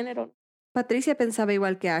desarrollo del género. Patricia pensaba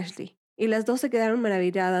igual que Ashley, y las dos se quedaron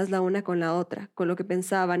maravilladas la una con la otra, con lo que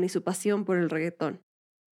pensaban y su pasión por el reggaetón.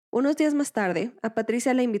 Unos días más tarde, a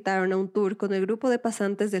Patricia la invitaron a un tour con el grupo de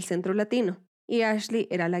pasantes del Centro Latino, y Ashley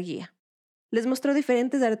era la guía. Les mostró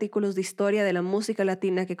diferentes artículos de historia de la música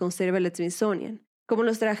latina que conserva el Smithsonian, como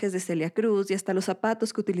los trajes de Celia Cruz y hasta los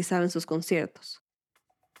zapatos que utilizaba en sus conciertos.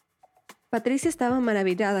 Patricia estaba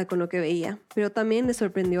maravillada con lo que veía, pero también le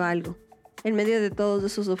sorprendió algo. En medio de todos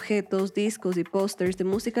esos objetos, discos y pósters de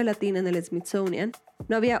música latina en el Smithsonian,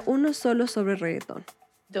 no había uno solo sobre reggaetón.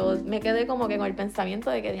 Yo me quedé como que con el pensamiento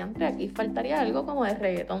de que diantre, aquí faltaría algo como de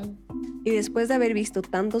reggaetón. Y después de haber visto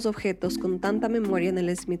tantos objetos con tanta memoria en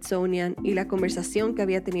el Smithsonian y la conversación que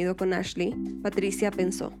había tenido con Ashley, Patricia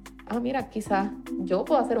pensó, Mira, quizás yo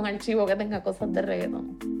puedo hacer un archivo que tenga cosas de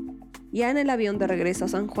reggaetón. Ya en el avión de regreso a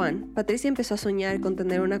San Juan, Patricia empezó a soñar con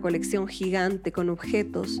tener una colección gigante con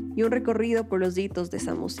objetos y un recorrido por los hitos de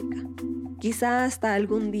esa música. Quizá hasta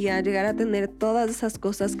algún día llegara a tener todas esas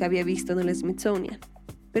cosas que había visto en el Smithsonian.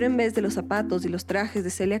 Pero en vez de los zapatos y los trajes de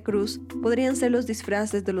Celia Cruz, podrían ser los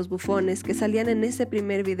disfraces de los bufones que salían en ese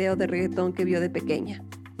primer video de reggaetón que vio de pequeña,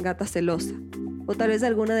 Gata Celosa, o tal vez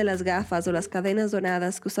alguna de las gafas o las cadenas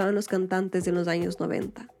doradas que usaban los cantantes en los años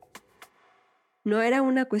 90. No era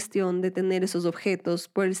una cuestión de tener esos objetos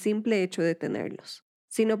por el simple hecho de tenerlos,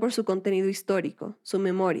 sino por su contenido histórico, su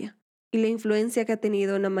memoria, y la influencia que ha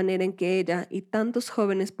tenido en la manera en que ella y tantos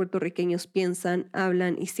jóvenes puertorriqueños piensan,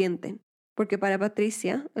 hablan y sienten. Porque para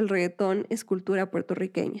Patricia, el reggaetón es cultura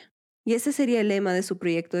puertorriqueña. Y ese sería el lema de su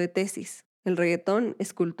proyecto de tesis, el reggaetón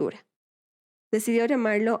es cultura. Decidió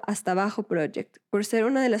llamarlo Hasta Abajo Project, por ser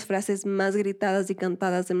una de las frases más gritadas y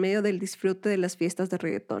cantadas en medio del disfrute de las fiestas de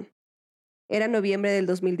reggaetón. Era noviembre del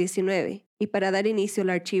 2019, y para dar inicio al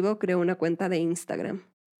archivo creó una cuenta de Instagram.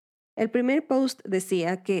 El primer post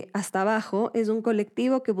decía que Hasta Abajo es un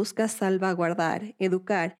colectivo que busca salvaguardar,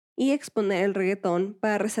 educar y exponer el reggaetón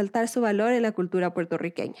para resaltar su valor en la cultura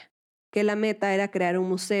puertorriqueña, que la meta era crear un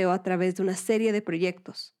museo a través de una serie de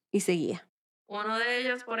proyectos, y seguía. Uno de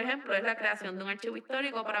ellos, por ejemplo, es la creación de un archivo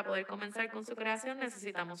histórico. Para poder comenzar con su creación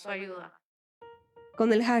necesitamos su ayuda.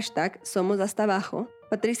 Con el hashtag Somos Hasta Abajo,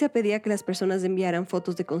 Patricia pedía que las personas enviaran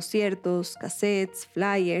fotos de conciertos, cassettes,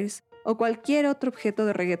 flyers o cualquier otro objeto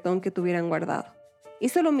de reggaetón que tuvieran guardado.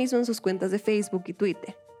 Hizo lo mismo en sus cuentas de Facebook y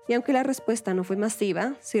Twitter. Y aunque la respuesta no fue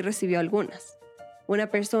masiva, sí recibió algunas. Una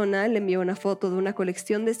persona le envió una foto de una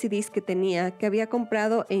colección de CDs que tenía, que había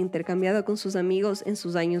comprado e intercambiado con sus amigos en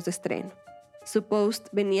sus años de estreno. Su post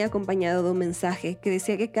venía acompañado de un mensaje que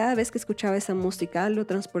decía que cada vez que escuchaba esa música lo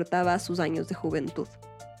transportaba a sus años de juventud.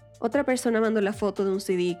 Otra persona mandó la foto de un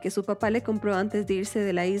CD que su papá le compró antes de irse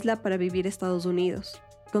de la isla para vivir a Estados Unidos.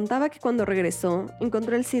 Contaba que cuando regresó,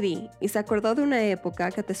 encontró el CD y se acordó de una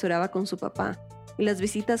época que atesoraba con su papá y las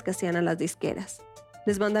visitas que hacían a las disqueras.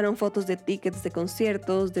 Les mandaron fotos de tickets de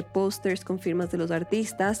conciertos, de pósters con firmas de los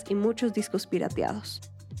artistas y muchos discos pirateados.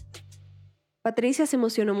 Patricia se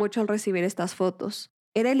emocionó mucho al recibir estas fotos.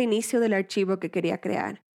 Era el inicio del archivo que quería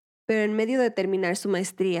crear, pero en medio de terminar su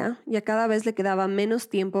maestría, ya cada vez le quedaba menos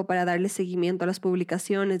tiempo para darle seguimiento a las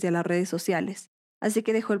publicaciones y a las redes sociales, así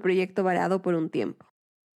que dejó el proyecto varado por un tiempo.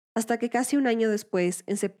 Hasta que casi un año después,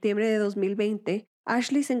 en septiembre de 2020,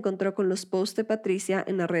 Ashley se encontró con los posts de Patricia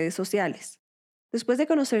en las redes sociales. Después de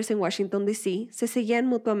conocerse en Washington, D.C., se seguían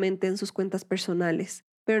mutuamente en sus cuentas personales,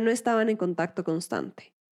 pero no estaban en contacto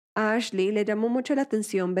constante. A Ashley le llamó mucho la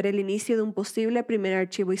atención ver el inicio de un posible primer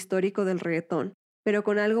archivo histórico del reggaetón, pero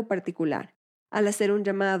con algo particular. Al hacer un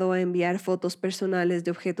llamado a enviar fotos personales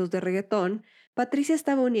de objetos de reggaetón, Patricia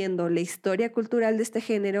estaba uniendo la historia cultural de este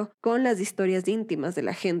género con las historias íntimas de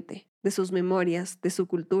la gente, de sus memorias, de su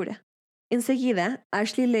cultura. Enseguida,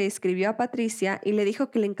 Ashley le escribió a Patricia y le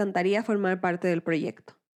dijo que le encantaría formar parte del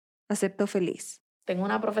proyecto. Aceptó feliz. Tengo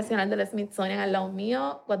una profesional del Smithsonian al lado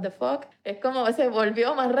mío, what the fuck, es como se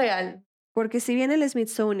volvió más real. Porque si bien el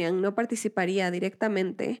Smithsonian no participaría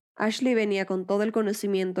directamente, Ashley venía con todo el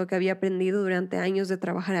conocimiento que había aprendido durante años de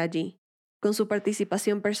trabajar allí. Con su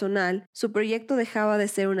participación personal, su proyecto dejaba de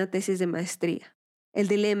ser una tesis de maestría. El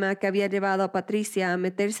dilema que había llevado a Patricia a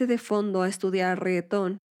meterse de fondo a estudiar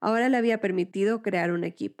reggaetón ahora le había permitido crear un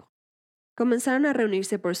equipo. Comenzaron a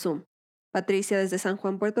reunirse por Zoom, Patricia desde San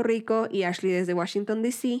Juan, Puerto Rico, y Ashley desde Washington,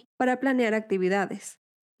 D.C., para planear actividades.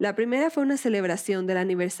 La primera fue una celebración del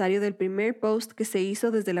aniversario del primer post que se hizo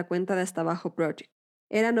desde la cuenta de Hasta Abajo Project.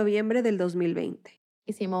 Era noviembre del 2020.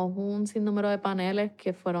 Hicimos un sinnúmero de paneles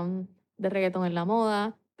que fueron de reggaetón en la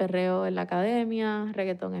moda, perreo en la academia,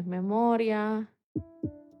 reggaetón es memoria.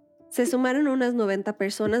 Se sumaron unas 90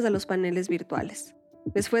 personas a los paneles virtuales.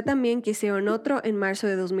 Les fue también que hicieron otro en marzo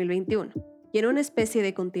de 2021, y en una especie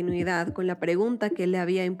de continuidad con la pregunta que le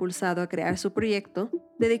había impulsado a crear su proyecto,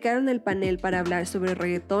 dedicaron el panel para hablar sobre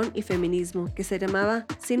reggaetón y feminismo, que se llamaba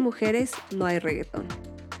Sin mujeres no hay reggaetón.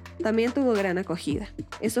 También tuvo gran acogida.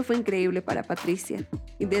 Eso fue increíble para Patricia,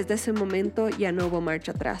 y desde ese momento ya no hubo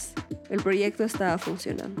marcha atrás. El proyecto estaba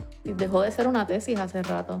funcionando. Y dejó de ser una tesis hace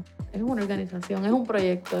rato. Es una organización, es un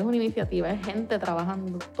proyecto, es una iniciativa, es gente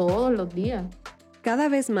trabajando todos los días. Cada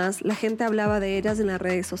vez más la gente hablaba de ellas en las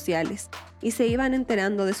redes sociales y se iban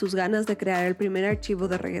enterando de sus ganas de crear el primer archivo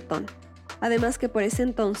de reggaetón. Además que por ese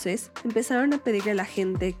entonces empezaron a pedirle a la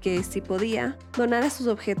gente que, si podía, donara sus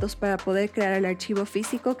objetos para poder crear el archivo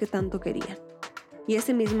físico que tanto querían. Y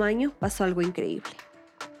ese mismo año pasó algo increíble.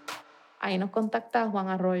 Ahí nos contacta Juan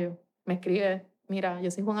Arroyo. Me escribe, mira,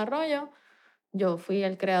 yo soy Juan Arroyo, yo fui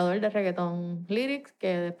el creador de Reggaeton Lyrics,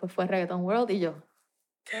 que después fue Reggaeton World, y yo,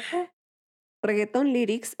 ¿qué? Reggaeton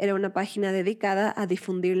Lyrics era una página dedicada a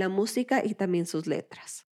difundir la música y también sus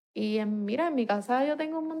letras. Y mira, en mi casa yo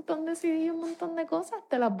tengo un montón de CD y un montón de cosas,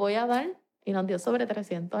 te las voy a dar. Y nos dio sobre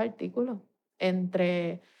 300 artículos,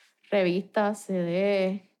 entre revistas,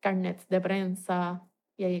 CDs, carnets de prensa.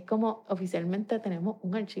 Y ahí es como oficialmente tenemos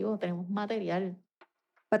un archivo, tenemos material.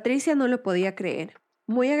 Patricia no lo podía creer.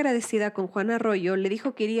 Muy agradecida con Juan Arroyo, le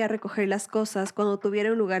dijo que iría a recoger las cosas cuando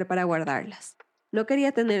tuviera un lugar para guardarlas. No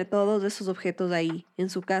quería tener todos esos objetos ahí, en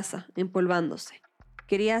su casa, empolvándose.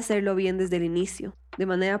 Quería hacerlo bien desde el inicio, de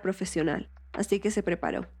manera profesional, así que se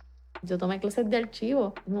preparó. Yo tomé clases de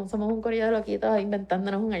archivo, no somos un corillo de loquitos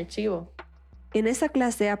inventándonos un archivo. En esa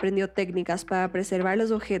clase aprendió técnicas para preservar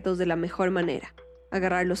los objetos de la mejor manera,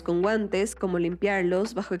 agarrarlos con guantes, cómo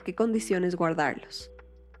limpiarlos, bajo qué condiciones guardarlos.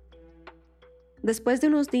 Después de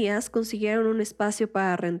unos días consiguieron un espacio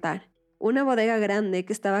para rentar, una bodega grande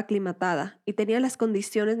que estaba aclimatada y tenía las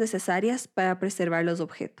condiciones necesarias para preservar los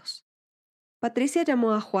objetos. Patricia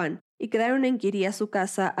llamó a Juan y quedaron en que iría a su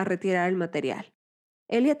casa a retirar el material.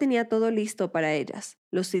 Él ya tenía todo listo para ellas,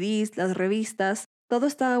 los CDs, las revistas, todo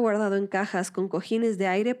estaba guardado en cajas con cojines de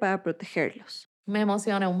aire para protegerlos. Me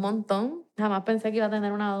emocioné un montón, jamás pensé que iba a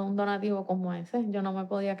tener un donativo como ese, yo no me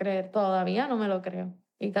podía creer, todavía no me lo creo.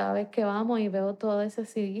 Y cada vez que vamos y veo todo ese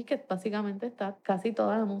CD, que básicamente está casi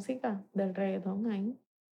toda la música del reggaetón ahí.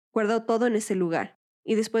 Guardó todo en ese lugar,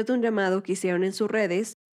 y después de un llamado que hicieron en sus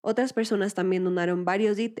redes, otras personas también donaron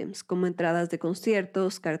varios ítems, como entradas de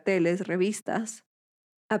conciertos, carteles, revistas.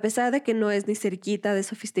 A pesar de que no es ni cerquita de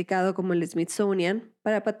sofisticado como el Smithsonian,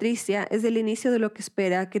 para Patricia es el inicio de lo que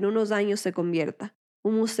espera que en unos años se convierta,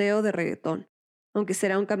 un museo de reggaetón. Aunque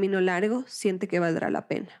será un camino largo, siente que valdrá la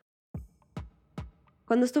pena.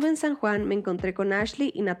 Cuando estuve en San Juan me encontré con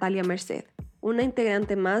Ashley y Natalia Merced, una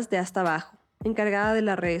integrante más de Hasta Abajo, encargada de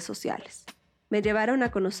las redes sociales. Me llevaron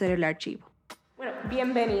a conocer el archivo. Bueno,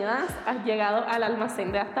 bienvenidas, has llegado al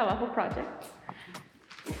almacén de Hasta Abajo Project.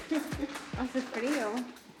 Hace frío.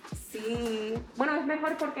 Sí. Bueno, es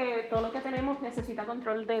mejor porque todo lo que tenemos necesita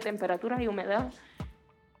control de temperatura y humedad.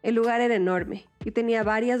 El lugar era enorme y tenía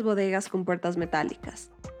varias bodegas con puertas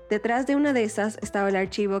metálicas. Detrás de una de esas estaba el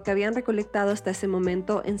archivo que habían recolectado hasta ese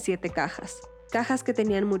momento en 7 cajas. Cajas que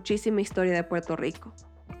tenían muchísima historia de Puerto Rico.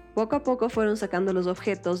 Poco a poco fueron sacando los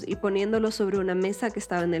objetos y poniéndolos sobre una mesa que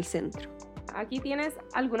estaba en el centro. Aquí tienes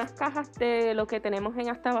algunas cajas de lo que tenemos en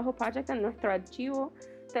Hasta Abajo Project en nuestro archivo.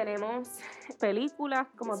 Tenemos películas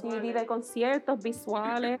como DVD de conciertos,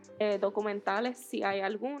 visuales, documentales, si hay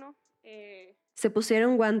alguno. Se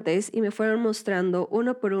pusieron guantes y me fueron mostrando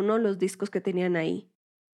uno por uno los discos que tenían ahí.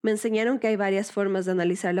 Me enseñaron que hay varias formas de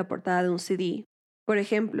analizar la portada de un CD. Por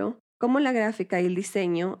ejemplo, cómo la gráfica y el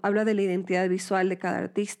diseño habla de la identidad visual de cada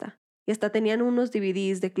artista. Y hasta tenían unos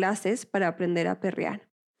DVDs de clases para aprender a perrear.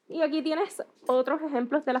 Y aquí tienes otros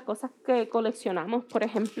ejemplos de las cosas que coleccionamos. Por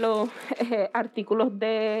ejemplo, artículos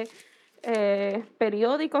de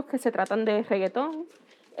periódicos que se tratan de reggaetón,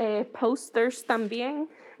 posters también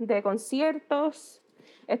de conciertos.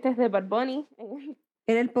 Este es de Bad Bunny.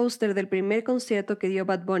 Era el póster del primer concierto que dio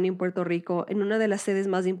Bad Bunny en Puerto Rico en una de las sedes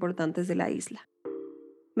más importantes de la isla.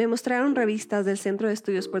 Me mostraron revistas del Centro de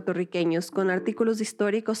Estudios Puertorriqueños con artículos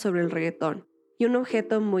históricos sobre el reggaetón y un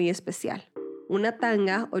objeto muy especial, una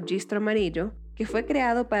tanga o gistro amarillo que fue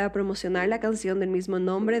creado para promocionar la canción del mismo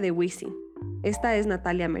nombre de Wisin. Esta es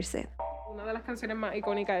Natalia Merced. Una de las canciones más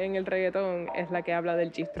icónicas en el reggaetón es la que habla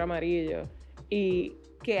del gistro amarillo y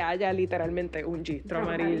que haya literalmente un gistro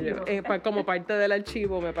amarillo. Como parte del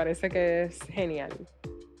archivo me parece que es genial.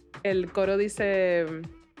 El coro dice,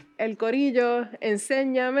 el corillo,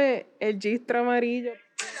 enséñame el gistro amarillo.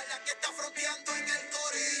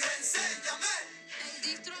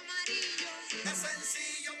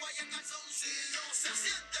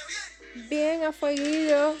 Bien a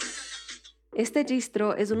fueguillo. Este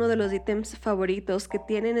gistro es uno de los ítems favoritos que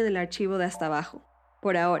tienen en el archivo de hasta abajo,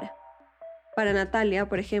 por ahora. Para Natalia,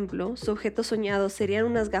 por ejemplo, su objeto soñado serían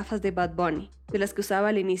unas gafas de Bad Bunny, de las que usaba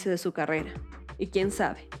al inicio de su carrera. Y quién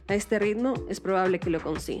sabe, a este ritmo es probable que lo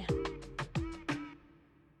consiga.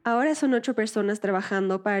 Ahora son 8 personas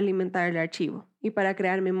trabajando para alimentar el archivo y para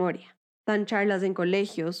crear memoria. Dan charlas en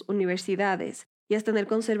colegios, universidades y hasta en el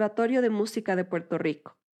Conservatorio de Música de Puerto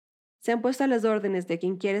Rico. Se han puesto a las órdenes de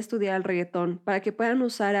quien quiera estudiar el reggaetón para que puedan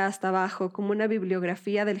usar a Hasta Abajo como una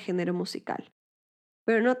bibliografía del género musical.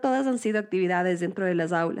 Pero no todas han sido actividades dentro de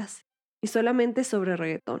las aulas, y solamente sobre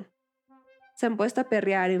reggaetón. Se han puesto a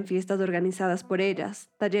perrear en fiestas organizadas por ellas,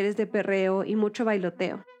 talleres de perreo y mucho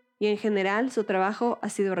bailoteo, y en general su trabajo ha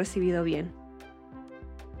sido recibido bien.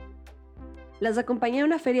 Las acompañé a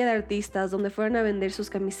una feria de artistas donde fueron a vender sus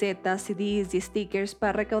camisetas, CDs y stickers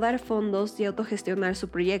para recaudar fondos y autogestionar su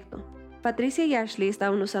proyecto. Patricia y Ashley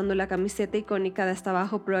estaban usando la camiseta icónica de Hasta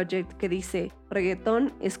Abajo Project que dice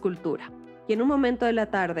 «Reggaetón es cultura». Y en un momento de la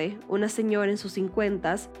tarde, una señora en sus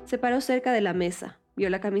 50s se paró cerca de la mesa, vio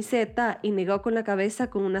la camiseta y negó con la cabeza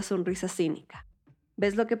con una sonrisa cínica.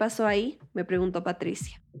 ¿Ves lo que pasó ahí?, me preguntó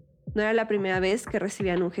Patricia. No era la primera vez que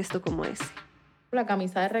recibían un gesto como ese. La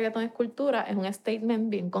camisa de reggaetón es cultura es un statement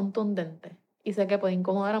bien contundente y sé que puede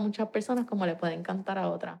incomodar a muchas personas como le puede encantar a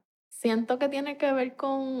otras. Siento que tiene que ver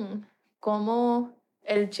con cómo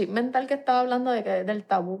el chip mental que estaba hablando del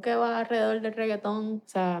tabú que va alrededor del reggaetón, o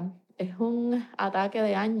sea, es un ataque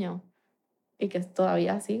de años y que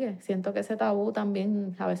todavía sigue. Siento que ese tabú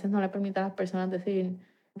también a veces no le permite a las personas decir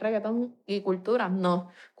reggaetón y cultura. No,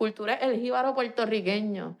 cultura es el jíbaro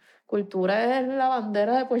puertorriqueño, cultura es la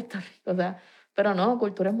bandera de Puerto Rico, o sea, pero no,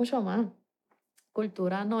 cultura es mucho más.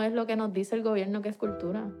 Cultura no es lo que nos dice el gobierno que es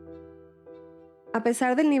cultura. A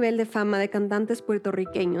pesar del nivel de fama de cantantes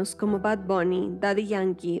puertorriqueños como Bad Bunny, Daddy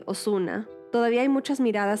Yankee, Ozuna, todavía hay muchas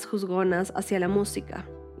miradas juzgonas hacia la música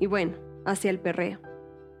y bueno, hacia el perreo.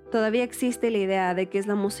 Todavía existe la idea de que es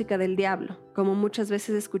la música del diablo, como muchas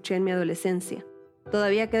veces escuché en mi adolescencia.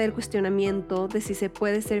 Todavía queda el cuestionamiento de si se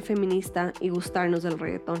puede ser feminista y gustarnos del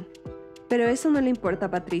reggaetón. Pero eso no le importa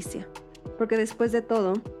a Patricia, porque después de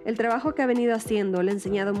todo, el trabajo que ha venido haciendo le ha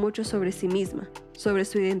enseñado mucho sobre sí misma, sobre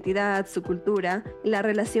su identidad, su cultura y la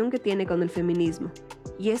relación que tiene con el feminismo.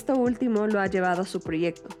 Y esto último lo ha llevado a su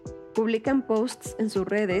proyecto. Publican posts en sus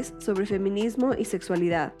redes sobre feminismo y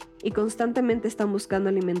sexualidad, y constantemente están buscando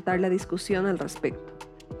alimentar la discusión al respecto.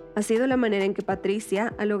 Ha sido la manera en que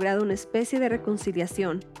Patricia ha logrado una especie de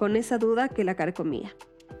reconciliación con esa duda que la carcomía.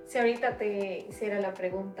 Si ahorita te hiciera la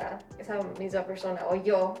pregunta, esa misma persona, o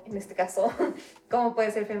yo en este caso, ¿cómo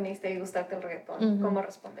puedes ser feminista y gustarte el reggaetón? ¿Cómo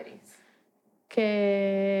responderías?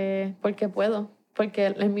 Que porque puedo, porque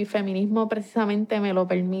en mi feminismo precisamente me lo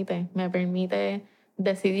permite, me permite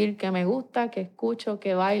decidir qué me gusta, qué escucho,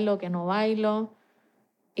 qué bailo, qué no bailo,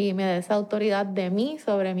 y me da esa autoridad de mí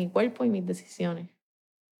sobre mi cuerpo y mis decisiones.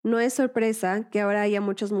 No es sorpresa que ahora haya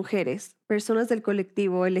muchas mujeres, personas del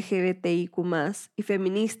colectivo LGBTIQ+, y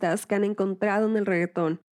feministas que han encontrado en el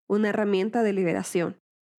reggaetón una herramienta de liberación,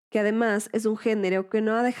 que además es un género que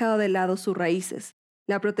no ha dejado de lado sus raíces,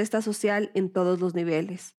 la protesta social en todos los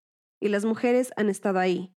niveles. Y las mujeres han estado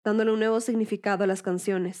ahí, dándole un nuevo significado a las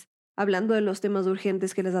canciones, hablando de los temas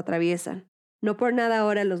urgentes que les atraviesan. No por nada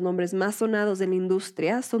ahora los nombres más sonados de la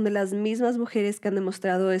industria son de las mismas mujeres que han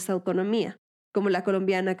demostrado esa autonomía, como la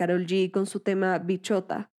colombiana Karol G con su tema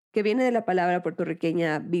Bichota, que viene de la palabra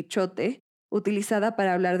puertorriqueña bichote, utilizada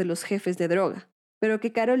para hablar de los jefes de droga, pero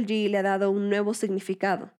que Karol G le ha dado un nuevo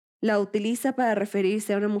significado. La utiliza para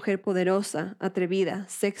referirse a una mujer poderosa, atrevida,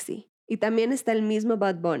 sexy. Y también está el mismo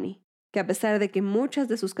Bad Bunny, que a pesar de que muchas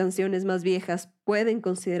de sus canciones más viejas pueden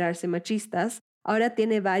considerarse machistas, ahora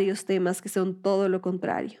tiene varios temas que son todo lo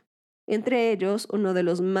contrario. Entre ellos, uno de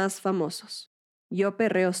los más famosos, Yo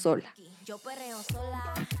Perreo Sola.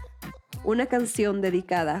 Una canción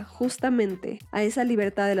dedicada justamente a esa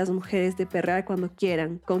libertad de las mujeres de perrear cuando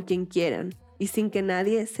quieran, con quien quieran, y sin que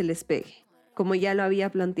nadie se les pegue, como ya lo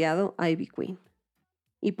había planteado Ivy Queen.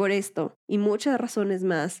 Y por esto, y muchas razones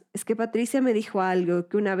más, es que Patricia me dijo algo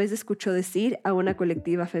que una vez escuchó decir a una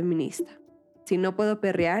colectiva feminista. Si no puedo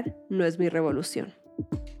perrear, no es mi revolución.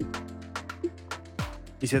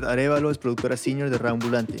 Lizeth Arévalo es productora senior de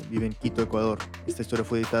Ambulante, vive en Quito, Ecuador. Esta historia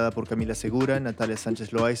fue editada por Camila Segura, Natalia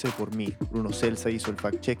Sánchez Loaiza y por mí. Bruno Celsa hizo el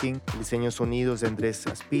fact-checking. El diseño de sonidos de Andrés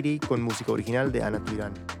Aspiri, con música original de Ana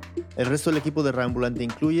Tuirán. El resto del equipo de Ambulante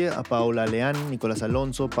incluye a Paola Leán, Nicolás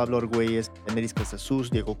Alonso, Pablo Argüelles, Daneris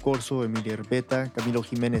Casasus, Diego Corso, Emilia Herbeta, Camilo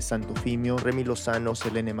Jiménez Santofimio, Remy Lozano,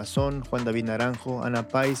 Selene Mazón, Juan David Naranjo, Ana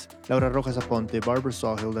Pais, Laura Rojas Aponte, Barbara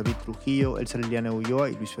Sawhill, David Trujillo, Elsa Liliana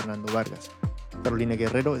Ulloa y Luis Fernando Vargas. Carolina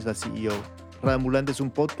Guerrero es la CEO. Ambulante es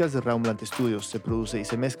un podcast de Ambulante Studios. Se produce y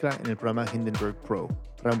se mezcla en el programa Hindenburg Pro.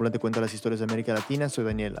 Ambulante cuenta las historias de América Latina. Soy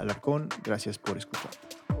Daniel Alarcón. Gracias por escuchar.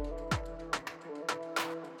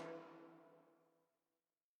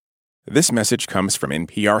 This message comes from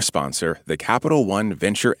NPR sponsor, the Capital One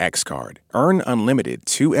Venture X Card. Earn unlimited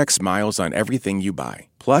 2x miles on everything you buy.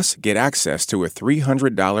 Plus, get access to a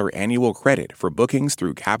 $300 annual credit for bookings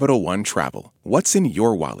through Capital One Travel. What's in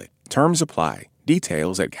your wallet? Terms apply.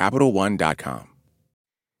 Details at CapitalOne.com.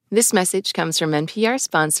 This message comes from NPR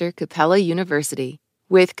sponsor Capella University.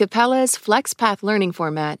 With Capella's FlexPath learning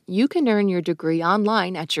format, you can earn your degree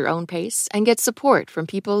online at your own pace and get support from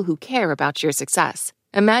people who care about your success.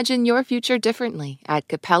 Imagine your future differently at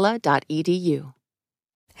capella.edu.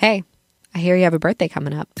 Hey, I hear you have a birthday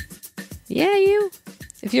coming up. Yeah, you.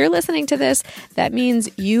 If you're listening to this, that means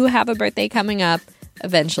you have a birthday coming up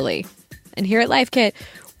eventually. And here at Life Kit,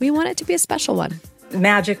 we want it to be a special one.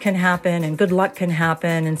 Magic can happen and good luck can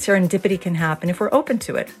happen and serendipity can happen if we're open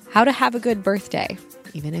to it. How to have a good birthday,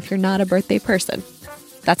 even if you're not a birthday person.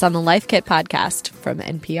 That's on the Life Kit podcast from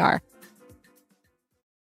NPR.